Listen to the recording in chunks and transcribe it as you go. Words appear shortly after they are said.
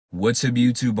What's up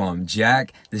YouTube, I'm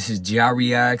Jack. This is Ja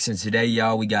Reacts, and today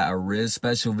y'all we got a real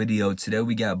special video. Today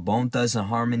we got Bone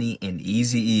Thugs-n-Harmony and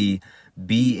Eazy-E,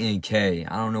 B.N.K.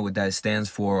 I don't know what that stands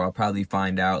for. I'll probably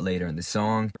find out later in the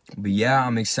song. But yeah,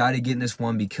 I'm excited getting this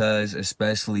one because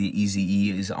especially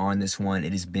Eazy-E is on this one.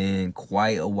 It has been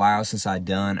quite a while since I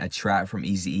done a track from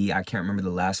Eazy-E. I can't remember the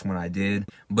last one I did,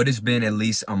 but it's been at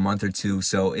least a month or two,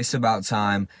 so it's about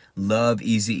time. Love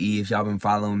Eazy-E. If y'all been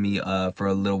following me for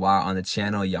a little while on the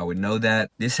channel, y'all would know that.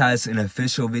 This has an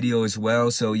official video as well,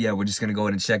 so yeah, we're just gonna go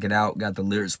ahead and check it out. Got the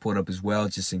lyrics pulled up as well,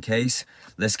 just in case.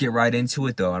 Let's get right into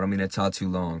it though. I don't mean to talk too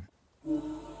long.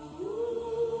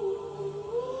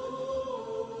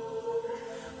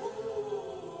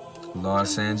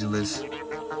 Los Angeles.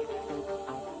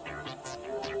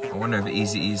 I wonder if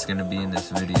Eazy-E is gonna be in this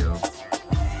video.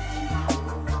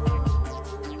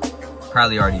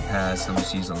 Probably already passed. I'm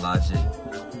just using Logic.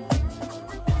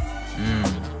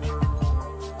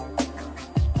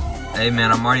 Hey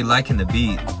man, I'm already liking the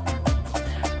beat.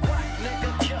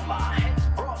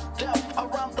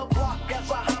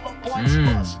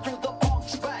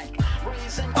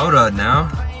 Hold up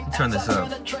now. Let me turn this up.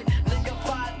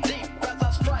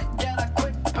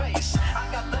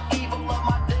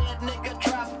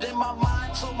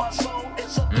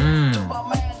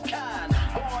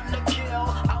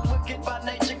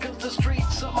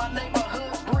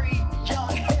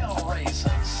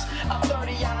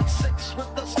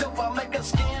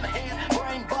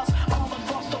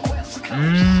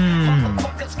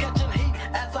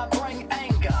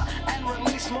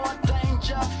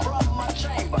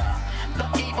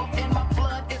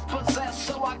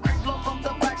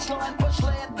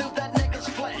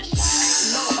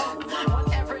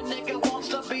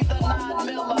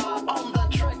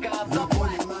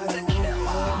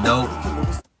 Nope.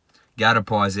 Gotta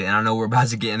pause it. And I know we're about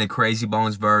to get in the Crazy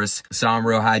Bones verse, so I'm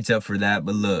real hyped up for that.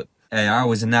 But look, hey, I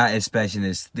was not expecting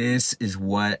this. This is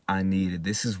what I needed.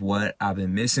 This is what I've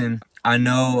been missing. I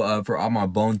know for all my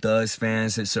Bone Thugs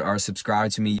fans that are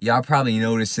subscribed to me, y'all probably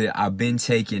noticed that I've been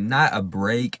taking, not a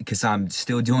break, because I'm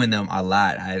still doing them a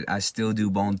lot. I still do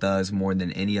Bone Thugs more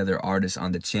than any other artist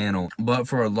on the channel. But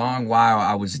for a long while,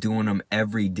 I was doing them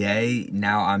every day.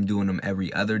 Now I'm doing them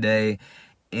every other day.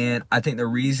 And I think the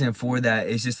reason for that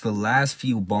is just the last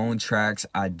few Bone tracks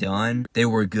I done, they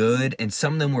were good, and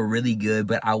some of them were really good,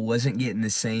 but I wasn't getting the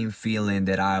same feeling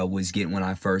that I was getting when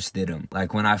I first did them.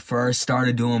 Like when I first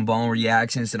started doing Bone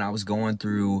reactions and I was going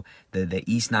through the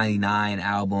East 99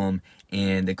 album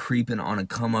and the Creeping on a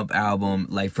Come Up album,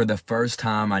 like for the first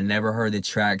time, I never heard the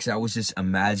tracks. That was just a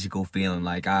magical feeling.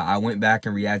 Like I went back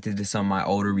and reacted to some of my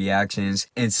older reactions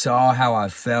and saw how I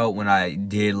felt when I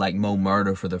did like Mo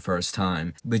Murder for the first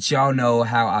time. But y'all know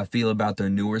how I feel about their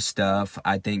newer stuff.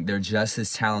 I think they're just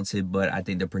as talented, but I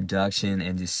think the production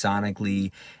and just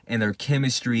sonically and their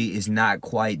chemistry is not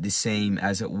quite the same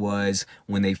as it was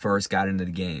when they first got into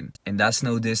the game. And that's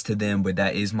no diss to them, but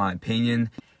that is my opinion.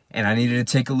 And I needed to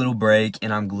take a little break,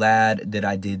 and I'm glad that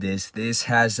I did this. This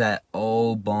has that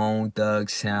old Bone Thug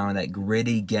sound, that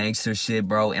gritty gangster shit,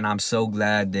 bro. And I'm so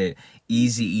glad that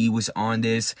Eazy-E was on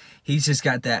this. He's just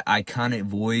got that iconic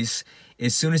voice.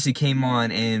 As soon as he came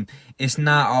on, and it's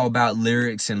not all about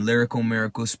lyrics and lyrical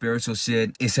miracle spiritual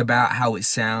shit. It's about how it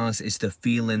sounds. It's the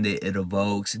feeling that it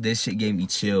evokes. This shit gave me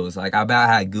chills. Like I about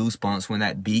had goosebumps when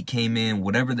that beat came in.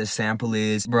 Whatever the sample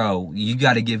is, bro, you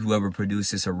got to give whoever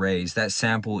produced this a raise. That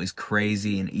sample is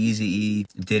crazy, and Eazy-E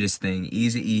did his thing.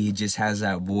 Eazy-E just has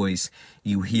that voice.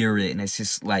 You hear it, and it's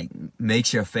just like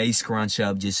makes your face scrunch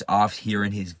up just off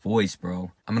hearing his voice,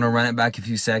 bro. I'm gonna run it back a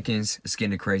few seconds. Let's get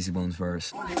into Crazy Bones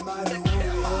verse.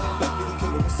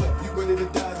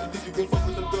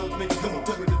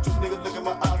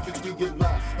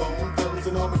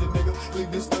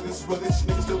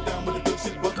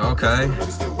 Okay.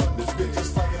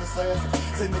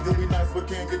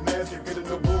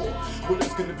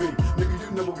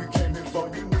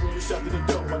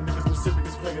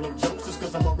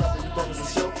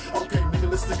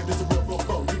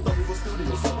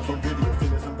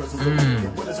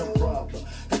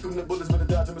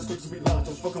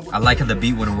 I like how the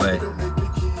beat went away.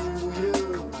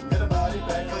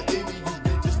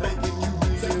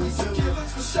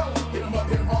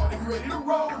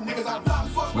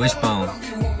 Wishbone.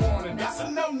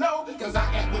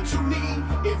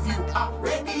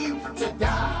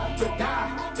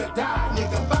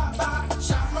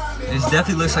 This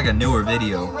definitely looks like a newer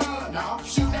video.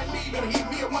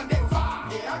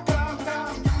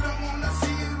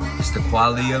 Just the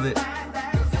quality of it.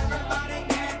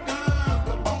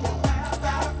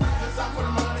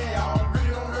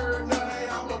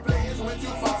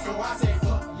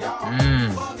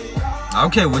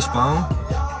 Okay, Wishbone.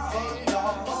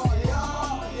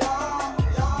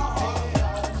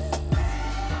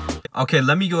 Okay,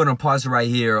 let me go ahead and pause it right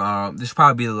here. This will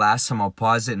probably be the last time I'll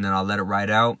pause it, and then I'll let it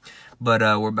ride out. But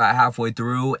we're about halfway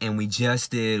through, and we just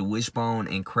did Wishbone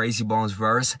and Crazy Bone's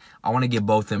verse. I want to give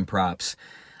both them props.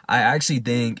 I actually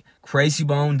think Crazy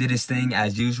Bone did his thing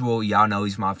as usual. Y'all know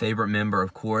he's my favorite member,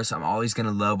 of course. I'm always going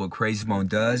to love what Crazy Bone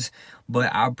does.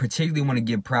 But I particularly want to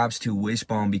give props to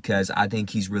Wishbone because I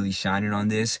think he's really shining on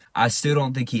this. I still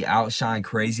don't think he outshined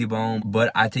Crazy Bone, but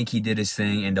I think he did his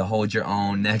thing. And to hold your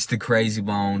own next to Crazy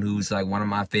Bone, who's like one of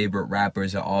my favorite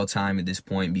rappers of all time at this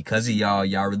point. Because of y'all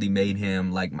really made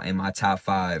him like in my top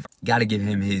 5. Got to give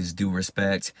him his due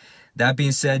respect. That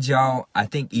being said, y'all, I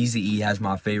think Eazy-E has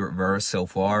my favorite verse so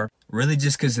far. Really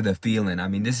just because of the feeling. I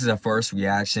mean, this is a first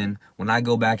reaction. When I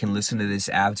go back and listen to this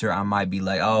after, I might be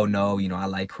like, oh no, you know, I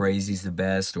like Crazy's the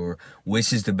best, or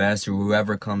Wish is the best, or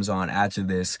whoever comes on after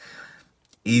this.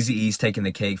 Eazy-E's taking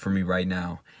the cake for me right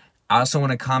now. I also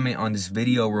want to comment on this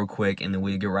video real quick, and then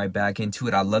we'll get right back into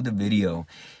it. I love the video.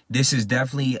 This is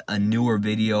definitely a newer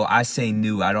video. I say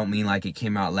new. I don't mean like it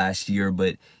came out last year,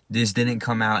 but this didn't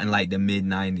come out in like the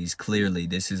mid-90s, clearly.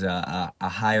 This is a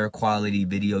higher quality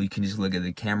video. You can just look at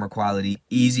the camera quality.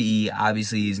 Eazy-E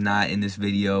obviously is not in this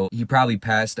video. He probably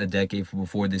passed a decade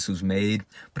before this was made,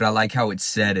 but I like how it's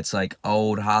set. It's like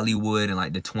old Hollywood in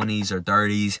like the 20s or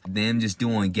 30s. Them just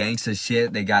doing gangster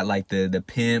shit. They got like the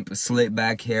pimp, slick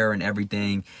back hair and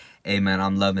everything. Hey man,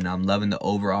 I'm loving it. I'm loving the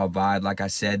overall vibe. Like I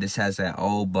said, this has that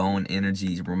old Bone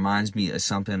energy. It reminds me of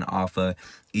something off of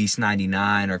East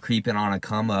 99 or Creeping on a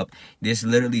Come Up. This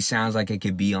literally sounds like it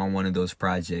could be on one of those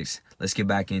projects. Let's get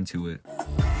back into it.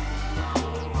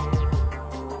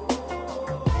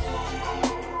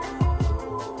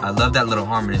 I love that little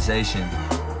harmonization.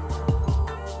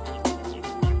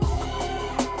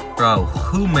 Bro,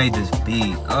 who made this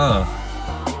beat? Ugh.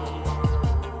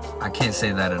 I can't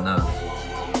say that enough.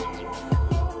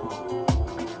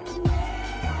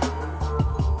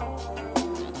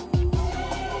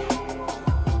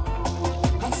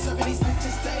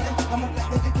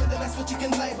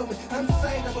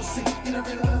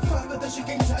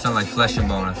 Sound like Flesh and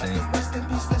Bone, I think.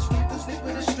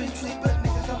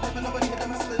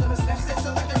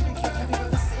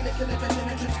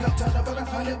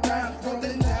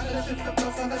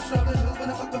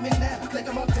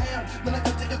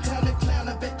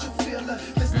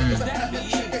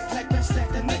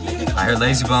 I hear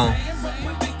Lazy Bone.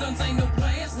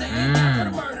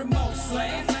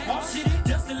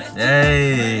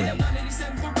 Hey.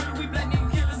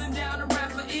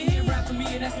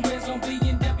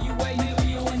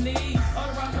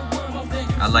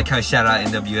 I like how shout out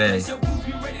NWA.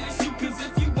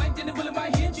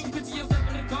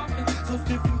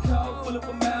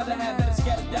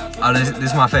 Oh, this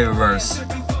is my favorite verse.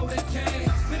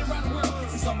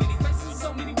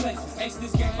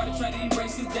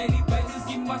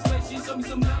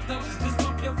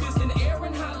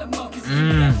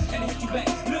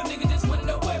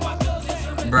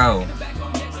 Bro.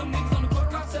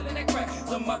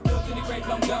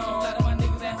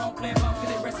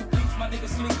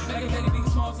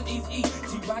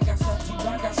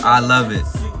 I love it.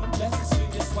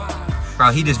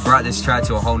 Bro, he just brought this track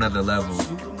to a whole nother level.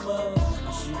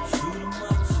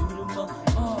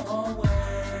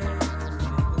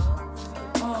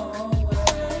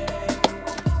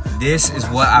 This is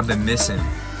what I've been missing.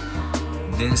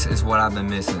 This is what I've been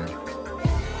missing.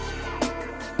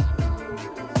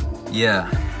 Yeah.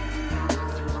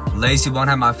 Lazy Bone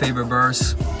had my favorite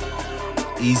verse.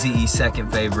 Eazy-E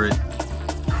second favorite.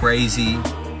 Crazy.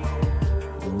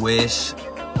 Wish.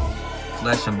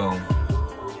 Flesh and Bone.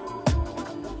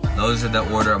 Those are the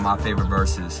order of my favorite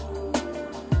verses.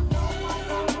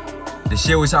 The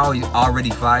shit was already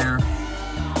fire,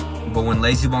 but when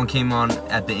Lazy Bone came on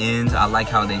at the end, I like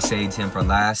how they saved him for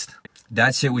last.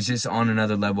 That shit was just on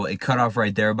another level. It cut off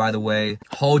right there, by the way.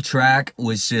 Whole track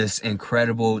was just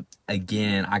incredible.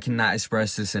 Again, I cannot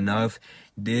express this enough.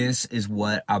 This is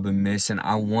what I've been missing.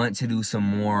 I want to do some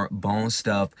more Bone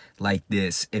stuff like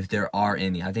this, if there are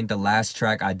any. I think the last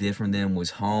track I did from them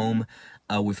was Home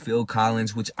with Phil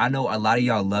Collins, which I know a lot of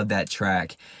y'all love that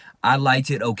track. I liked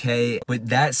it okay, but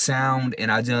that sound,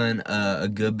 and I've done a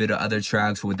good bit of other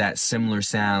tracks with that similar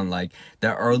sound, like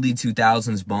the early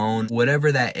 2000s Bone,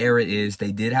 whatever that era is,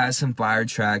 they did have some fire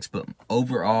tracks, but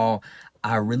overall,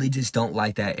 I really just don't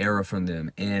like that era from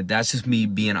them. And that's just me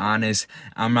being honest.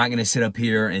 I'm not going to sit up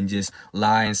here and just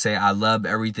lie and say I love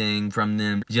everything from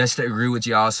them just to agree with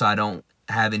y'all so I don't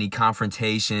have any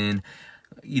confrontation.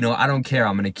 You know, I don't care.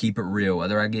 I'm going to keep it real.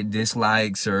 Whether I get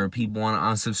dislikes or people want to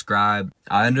unsubscribe,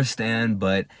 I understand,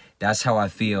 but That's how I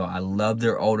feel. I love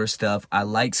their older stuff. I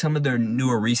like some of their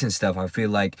newer recent stuff. I feel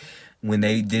like when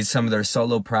they did some of their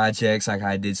solo projects, like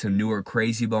I did some newer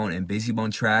Crazy Bone and Busy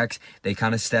Bone tracks, they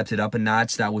kind of stepped it up a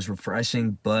notch. That was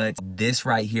refreshing. But this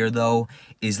right here, though,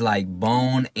 is like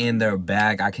Bone in their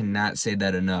bag. I cannot say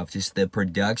that enough. Just the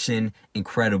production,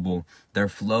 incredible. Their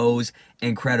flows,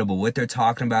 incredible. What they're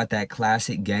talking about, that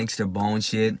classic gangster Bone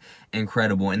shit,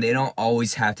 incredible. And they don't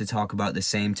always have to talk about the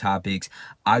same topics.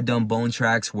 I've done Bone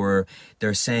tracks where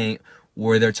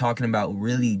they're talking about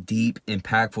really deep,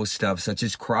 impactful stuff, such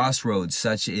as Crossroads,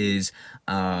 such as,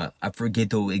 I forget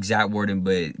the exact wording,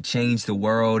 but Change the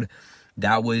World.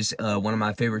 That was one of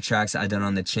my favorite tracks I done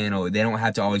on the channel. They don't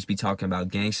have to always be talking about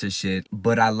gangster shit,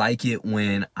 but I like it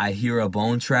when I hear a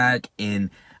Bone track and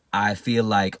I feel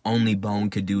like only Bone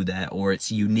could do that, or it's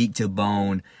unique to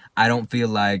Bone. I don't feel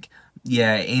like,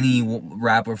 yeah, any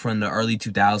rapper from the early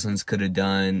 2000s could have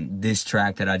done this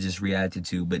track that I just reacted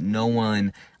to, but no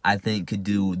one, I think, could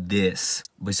do this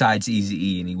besides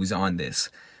Eazy-E, and he was on this.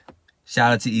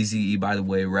 Shout out to Eazy-E, by the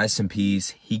way. Rest in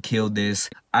peace. He killed this.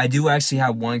 I do actually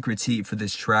have one critique for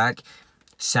this track.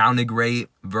 Sounded great,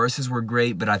 verses were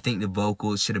great, but I think the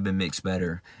vocals should have been mixed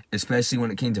better. Especially when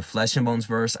it came to Flesh and Bone's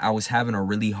verse, I was having a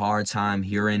really hard time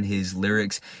hearing his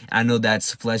lyrics. I know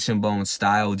that's Flesh and Bone's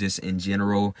style just in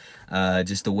general,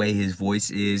 just the way his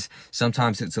voice is.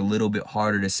 Sometimes it's a little bit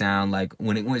harder to sound. Like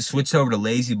when it switched over to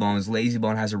Lazy Bones, Lazy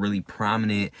Bone has a really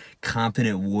prominent,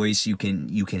 confident voice. You can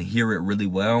hear it really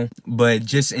well. But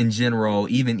just in general,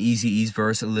 even Eazy-E's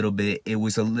verse a little bit, it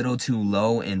was a little too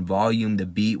low in volume. The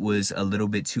beat was a little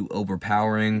bit too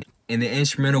overpowering. And the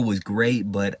instrumental was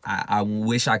great, but I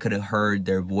wish I could have heard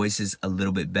their voices a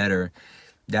little bit better.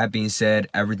 That being said,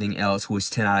 everything else was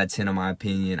 10 out of 10 in my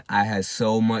opinion. I had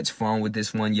so much fun with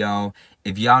this one, y'all.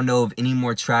 If y'all know of any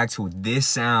more tracks with this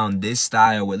sound, this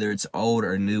style, whether it's old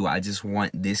or new, I just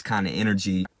want this kind of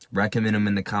energy, recommend them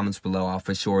in the comments below. I'll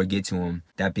for sure get to them.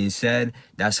 That being said,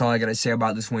 that's all I gotta say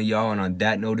about this one, y'all. And on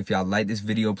that note, if y'all like this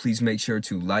video, please make sure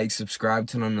to like, subscribe,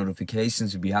 turn on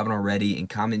notifications if you haven't already, and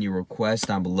comment your requests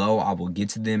down below. I will get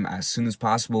to them as soon as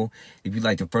possible. If you'd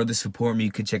like to further support me,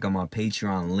 you can check out my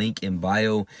Patreon link in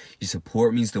bio. Your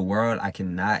support means the world. I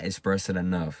cannot express it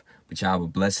enough. But y'all have a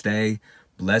blessed day,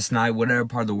 blessed night, whatever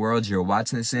part of the world you're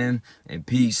watching this in, and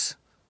peace.